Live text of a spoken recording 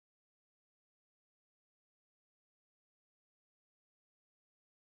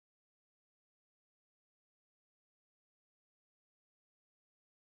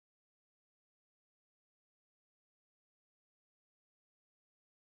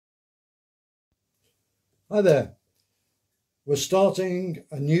Hi there. We're starting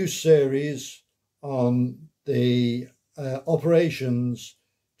a new series on the operations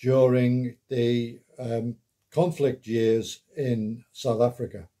during the conflict years in South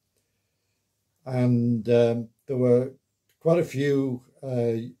Africa. And there were quite a few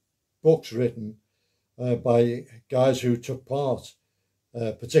books written by guys who took part,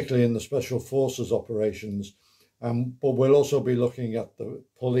 particularly in the Special Forces operations. But we'll also be looking at the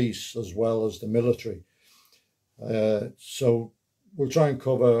police as well as the military. So we'll try and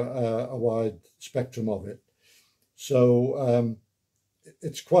cover a wide spectrum of it. So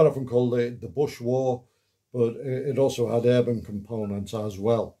it's quite often called the Bush War, but it also had urban components as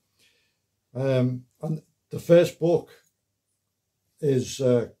well. And the first book is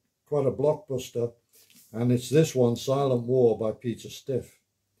quite a blockbuster, and it's this one, Silent War by Peter Stiff.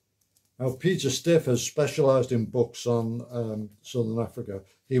 Now, Peter Stiff has specialised in books on Southern Africa.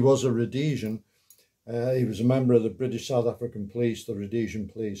 He was a Rhodesian. He was a member of the British South African Police, the Rhodesian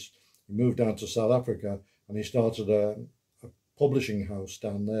Police. He moved down to South Africa and he started a publishing house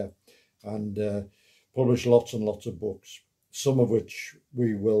down there and published lots and lots of books, some of which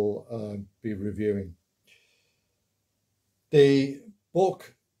we will be reviewing. The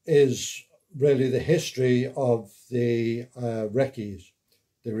book is really the history of the Recce's,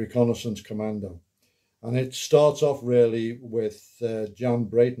 the Reconnaissance Commando. And it starts off really with Jan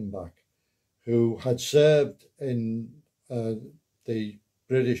Breitenbach, who had served in the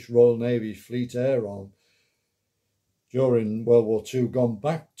British Royal Navy Fleet Air Arm during World War II, gone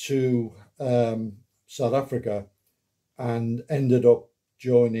back to South Africa and ended up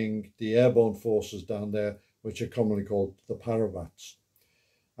joining the airborne forces down there, which are commonly called the Parabats.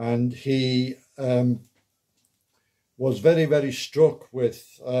 And he was very, very struck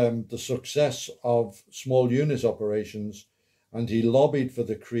with the success of small unit operations, and he lobbied for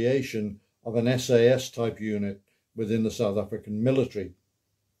the creation of an SAS type unit within the South African military.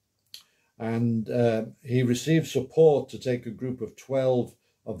 And he received support to take a group of 12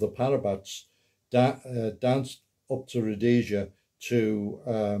 of the Parabats down up to Rhodesia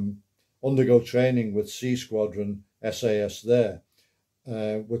to undergo training with C Squadron SAS there,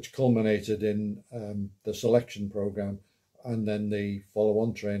 which culminated in the selection program and then the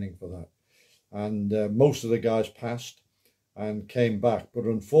follow-on training for that. And most of the guys passed and came back, but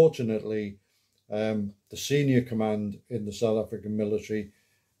unfortunately the senior command in the South African military,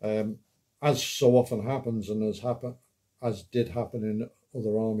 as so often happens and as did happen in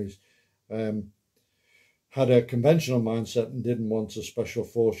other armies, had a conventional mindset and didn't want a special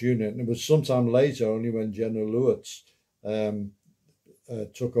force unit. And it was sometime later, only when General Lewis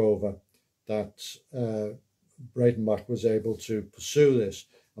took over, that Breitenbach was able to pursue this.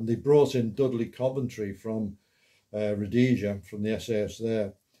 And they brought in Dudley Coventry from Rhodesia, from the SAS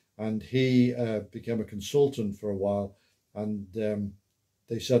there, and he became a consultant for a while, and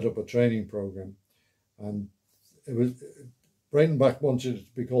they set up a training program. And it was Breitenbach wanted it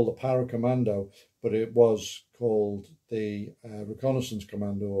to be called the Para Commando, but it was called the Reconnaissance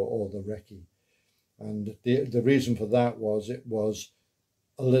Commando, or the Recce. And the reason for that was it was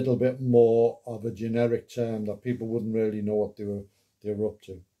a little bit more of a generic term that people wouldn't really know what they were up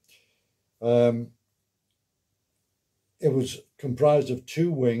to. It was comprised of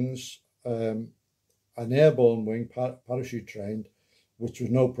two wings, an airborne wing, parachute trained, which was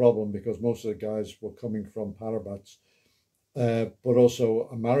no problem because most of the guys were coming from Parabats, but also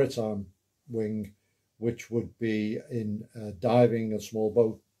a maritime wing, which would be in diving and small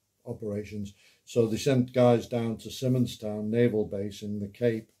boat operations. So they sent guys down to Simonstown Naval Base in the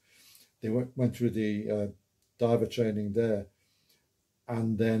Cape. They went through the diver training there,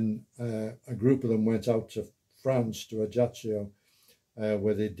 and then a group of them went out to France, to Ajaccio,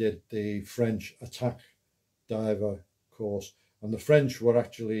 where they did the French attack diver course. And the French were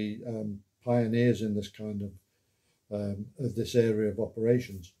actually pioneers in this kind of this area of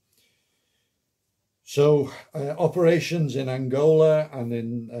operations. So operations in Angola and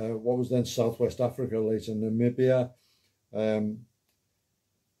in what was then Southwest Africa, later Namibia.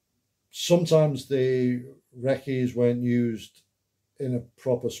 Sometimes the Recce's weren't used in a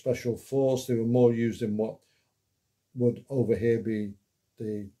proper special force. They were more used in what would over here be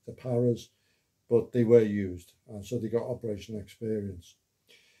the Paras, but they were used, and so they got operational experience.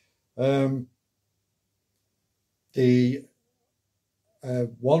 The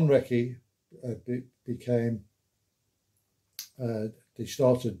one Recce became, they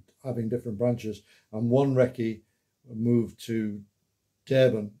started having different branches, and one Recce moved to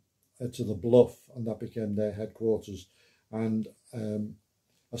Durban, to the Bluff, and that became their headquarters. And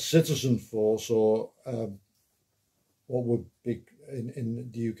a citizen force, or what would be in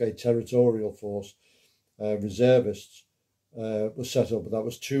the UK territorial force, reservists was set up. That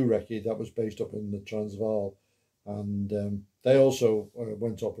was 2 recce that was based up in the Transvaal, and they also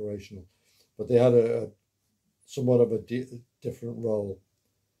went operational, but they had a somewhat of a different role.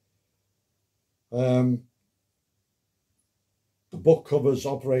 The book covers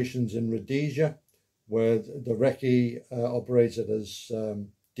operations in Rhodesia, where the recce operated as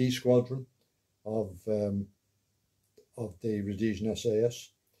D Squadron of the Rhodesian SAS.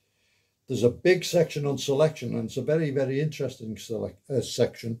 There's a big section on selection, and it's a very, very interesting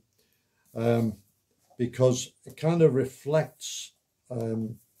section because it kind of reflects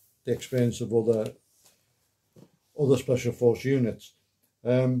the experience of other special force units.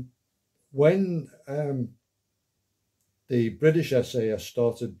 When the British SAS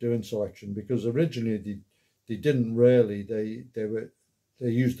started doing selection, because originally they didn't really, they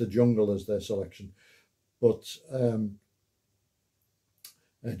used the jungle as their selection, but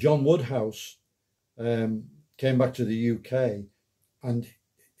John Woodhouse came back to the UK, and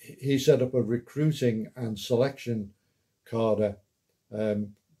he set up a recruiting and selection cadre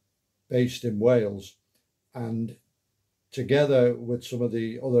based in Wales, and together with some of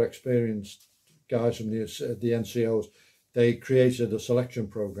the other experienced guys from the NCOs, they created a selection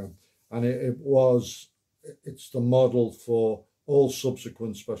program, and it's the model for all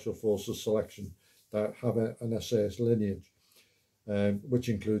subsequent special forces selection that have an SAS lineage, which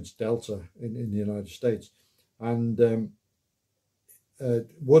includes Delta in the United States. And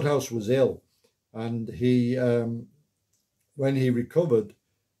Woodhouse was ill, and he when he recovered,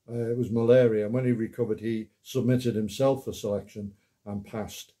 it was malaria, and when he recovered, he submitted himself for selection and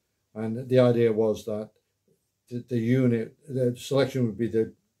passed. And the idea was that the selection would be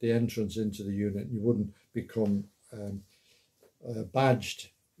the entrance into the unit. You wouldn't become badged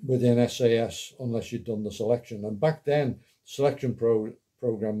within SAS unless you'd done the selection. And back then, selection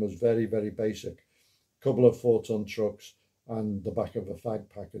program was very, very basic. A couple of 4-ton trucks and the back of a fag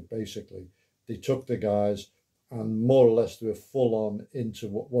packet, basically. They took the guys, and more or less they were full on into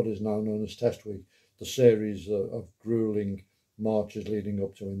what is now known as Test Week, the series of grueling marches leading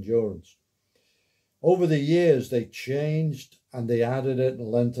up to endurance. Over the years, they changed and they added it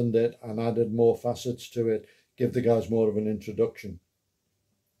and lengthened it and added more facets to it, give the guys more of an introduction.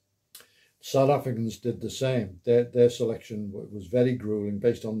 South Africans did the same. Their selection was very grueling,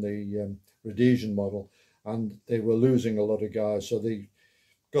 based on the Rhodesian model, and they were losing a lot of guys. So they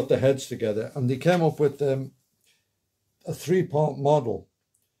got their heads together and they came up with a 3-part model.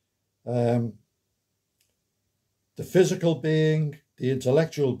 The physical being, the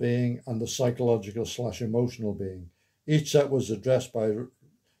intellectual being, and the psychological/emotional being. Each set was addressed by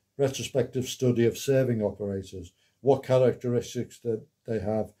retrospective study of serving operators. What characteristics that they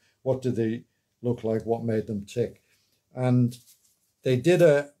have, what do they look like, what made them tick. And they did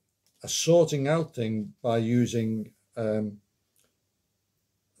a sorting out thing by using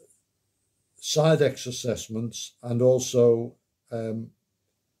SIDEX assessments and also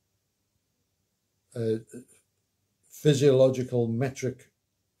physiological metric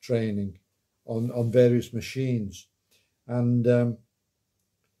training on various machines. And then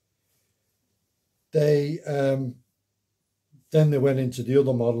they went into the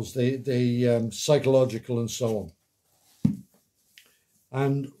other models, the psychological and so on.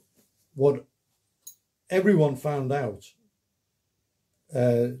 And what everyone found out,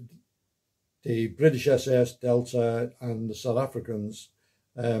 the British SAS, Delta, and the South Africans,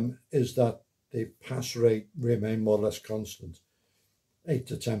 is that the pass rate remained more or less constant, 8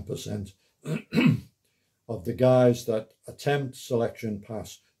 to 10% of the guys that attempt selection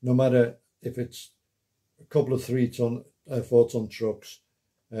pass, no matter if it's a couple of 3-ton, 4-ton trucks,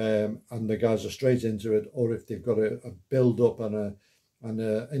 and the guys are straight into it, or if they've got a build up and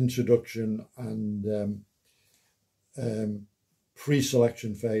an introduction and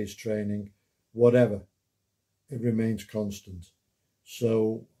pre-selection phase training, whatever, it remains constant.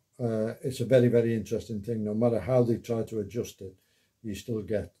 So it's a very, very interesting thing. No matter how they try to adjust it, you still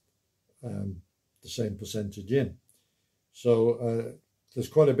get the same percentage in. So there's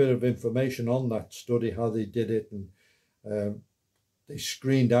quite a bit of information on that study, how they did it, and they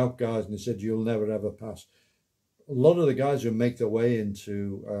screened out guys and they said, you'll never ever pass. A lot of the guys who make their way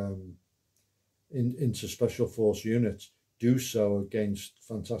into special force units do so against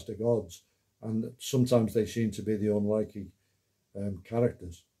fantastic odds, and sometimes they seem to be the unlikely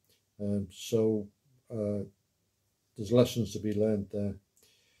characters. So there's lessons to be learned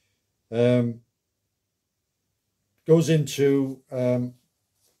there. Goes into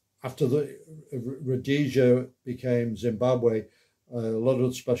after the Rhodesia became Zimbabwe, a lot of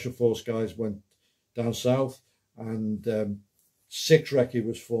the special force guys went down south, and 6 recce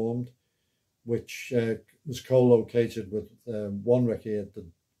was formed, which was co-located with one recce at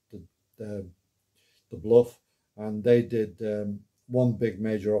the Bluff, and they did one big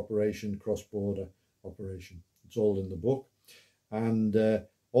major operation, cross-border operation. It's all in the book. And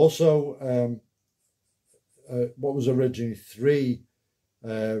also what was originally 3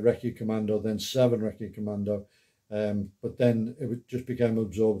 recce commando, then 7 recce commando, but then it just became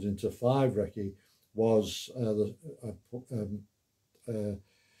absorbed into 5 recce, was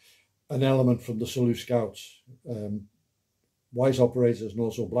an element from the Salute Scouts. White operators and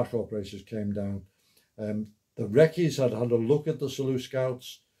also black operators came down. The recces had a look at the Salute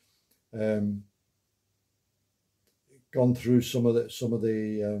Scouts, gone through some of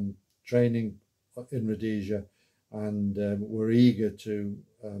the training in Rhodesia, and were eager to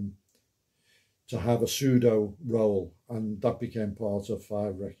have a pseudo role, and that became part of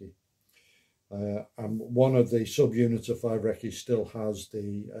 5 recce. And one of the subunits of 5 recce still has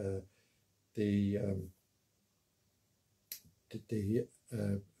the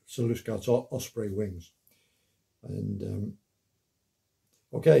Salute Scouts Osprey wings. And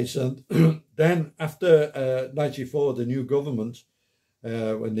okay, so then after 94, the new government,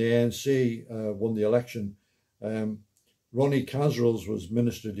 when the ANC won the election, Ronnie Casrils was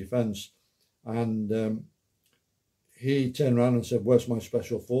Minister of Defence, and he turned around and said, "Where's my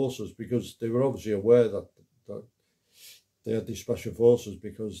special forces?" Because they were obviously aware that they had these special forces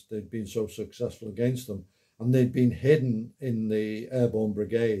because they'd been so successful against them, and they'd been hidden in the airborne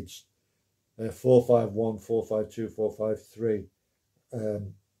brigades, 451, 452, 453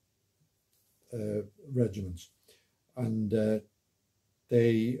 regiments, and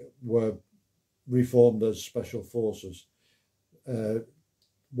they were reformed as special forces. 1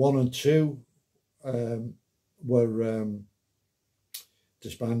 and 2 were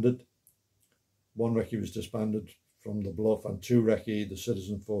disbanded. 1 recce was disbanded from the Bluff, and 2 recce, the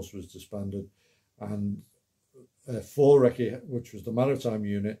citizen force, was disbanded, and 4 recce, which was the maritime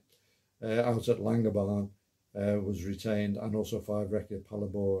unit out at Langabarn, was retained, and also 5 recce at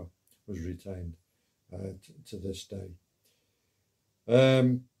Palabora was retained to this day.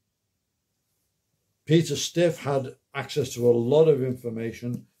 Peter Stiff had access to a lot of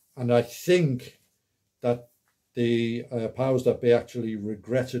information, and I think that the powers that be actually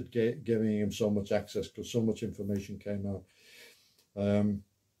regretted giving him so much access, because so much information came out.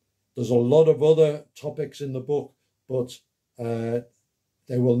 There's a lot of other topics in the book, but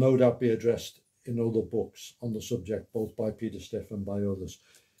they will no doubt be addressed in other books on the subject, both by Peter Stiff and by others.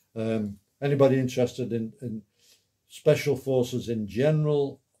 Anybody interested in special forces in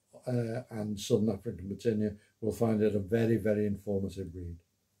general and Southern African Britannia will find it a very, very informative read.